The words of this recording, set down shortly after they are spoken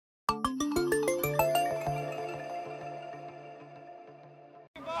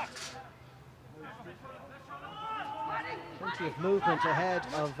plenty of movement ahead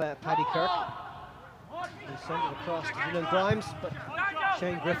of Paddy Kirk. He sent it across to Dylan Grimes, but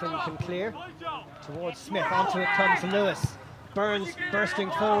Shane Griffin can clear towards Smith. Onto it comes Lewis. Burns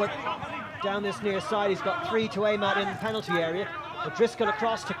bursting forward down this near side. He's got 3 to aim at in the penalty area. O'Driscoll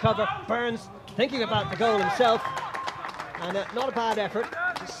across to cover. Burns thinking about the goal himself, and not a bad effort.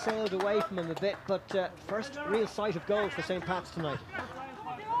 Just sailed away from him a bit, but first real sight of goal for St. Pat's tonight.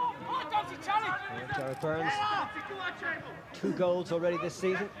 Jared Burns, 2 goals already this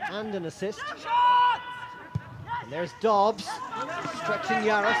season and an assist. And there's Dobbs stretching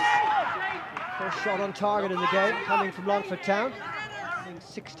Yaris. First shot on target in the game, coming from Longford Town. I think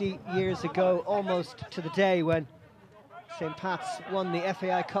 60 years ago, almost to the day, when St. Pat's won the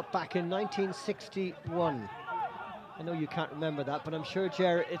FAI Cup back in 1961. I know you can't remember that, but I'm sure,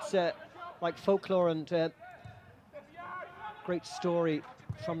 Ger, it's like folklore and great story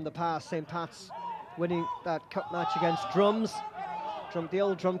from the past. St. Pat's winning that cup match against Drums, the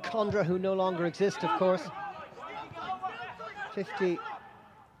old Drumcondra, who no longer exist, of course.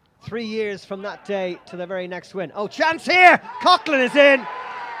 53 years from that day to the very next win. Oh, chance here! Coughlin is in!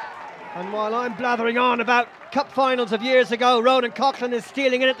 And while I'm blathering on about cup finals of years ago, Ronan Coughlin is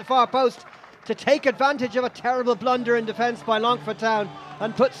stealing in at the far post to take advantage of a terrible blunder in defence by Longford Town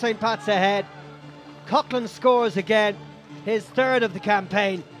and put St. Pat's ahead. Coughlin scores again, his 3rd of the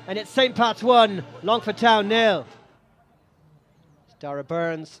campaign, and it's St. Pat's 1, Longford Town 0. It's Dara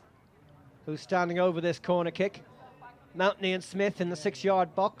Burns who's standing over this corner kick. Mountney and Smith in the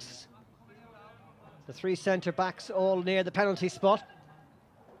 6-yard box. The 3 centre backs all near the penalty spot.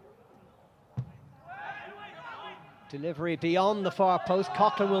 Delivery beyond the far post.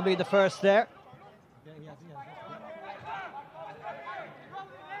 Coughlin will be the first there.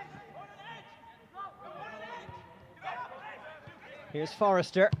 Here's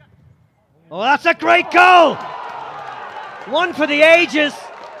Forrester. Oh, that's a great goal! One for the ages.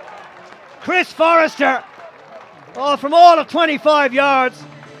 Chris Forrester. Oh, from all of 25 yards,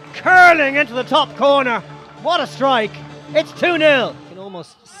 curling into the top corner. What a strike. It's 2-0. You can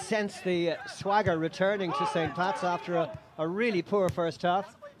almost sense the swagger returning to St. Pat's after a really poor first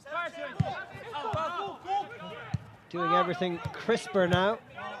half. Doing everything crisper now,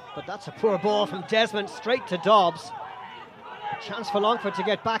 but that's a poor ball from Desmond straight to Dobbs. Chance for Longford to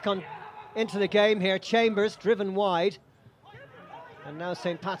get back into the game here. Chambers driven wide. And now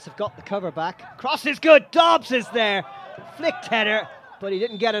St. Pat's have got the cover back. Cross is good, Dobbs is there. Flicked header, but he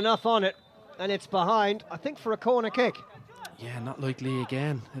didn't get enough on it. And it's behind, I think, for a corner kick. Yeah, not likely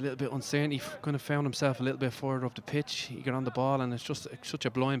again. A little bit uncertain. He kind of found himself a little bit further up the pitch. He got on the ball, and it's just such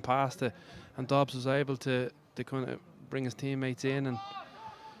a blind pass. And Dobbs was able to kind of bring his teammates in. And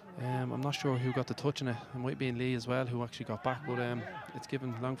I'm not sure who got the touch on it. It might be Lee as well, who actually got back. But it's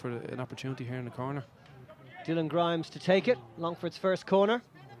given Longford an opportunity here in the corner. Dylan Grimes to take it, Longford's first corner.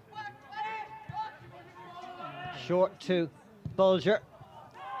 Short to Bulger,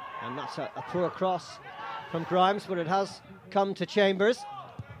 and that's a poor cross from Grimes, but it has come to Chambers.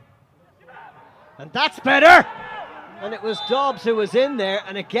 And that's better! And it was Dobbs who was in there,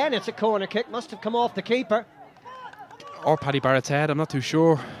 and again it's a corner kick, must have come off the keeper. Or Paddy Barrett's head, I'm not too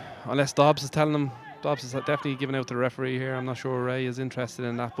sure, unless Dobbs is telling him. Dobbs is definitely giving out to the referee here. I'm not sure Ray is interested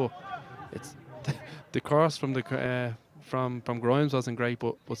in that, but it's the cross from from Grimes wasn't great,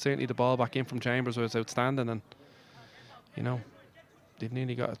 but certainly the ball back in from Chambers was outstanding, and you know, they've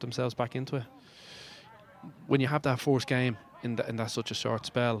nearly got themselves back into it. When you have that first game in that such a short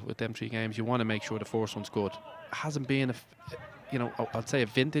spell with them 3 games, you want to make sure the first one's good. It hasn't been I'd say a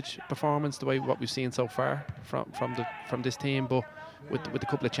vintage performance the way what we've seen so far from this team, but with a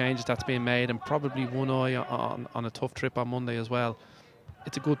couple of changes that's being made and probably one eye on a tough trip on Monday as well,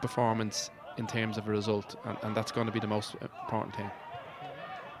 it's a good performance in terms of a result, and that's going to be the most important thing.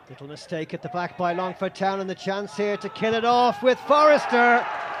 Little mistake at the back by Longford Town, and the chance here to kill it off with Forrester.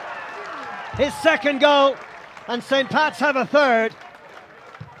 His 2nd goal, and St. Pat's have a 3rd.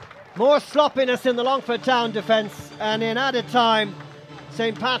 More sloppiness in the Longford Town defence, and in added time,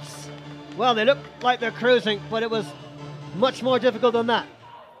 St. Pat's, well, they look like they're cruising, but it was much more difficult than that.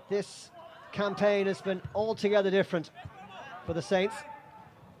 This campaign has been altogether different for the Saints.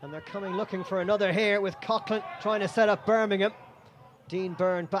 And they're coming looking for another here with Coughlin trying to set up Birmingham. Dean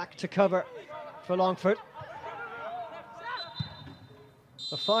Byrne back to cover for Longford.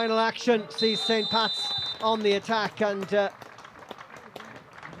 The final action sees St. Pat's on the attack, and a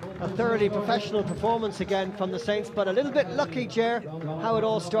thoroughly professional performance again from the Saints, but a little bit lucky, Ger, how it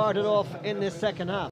all started off in this second half.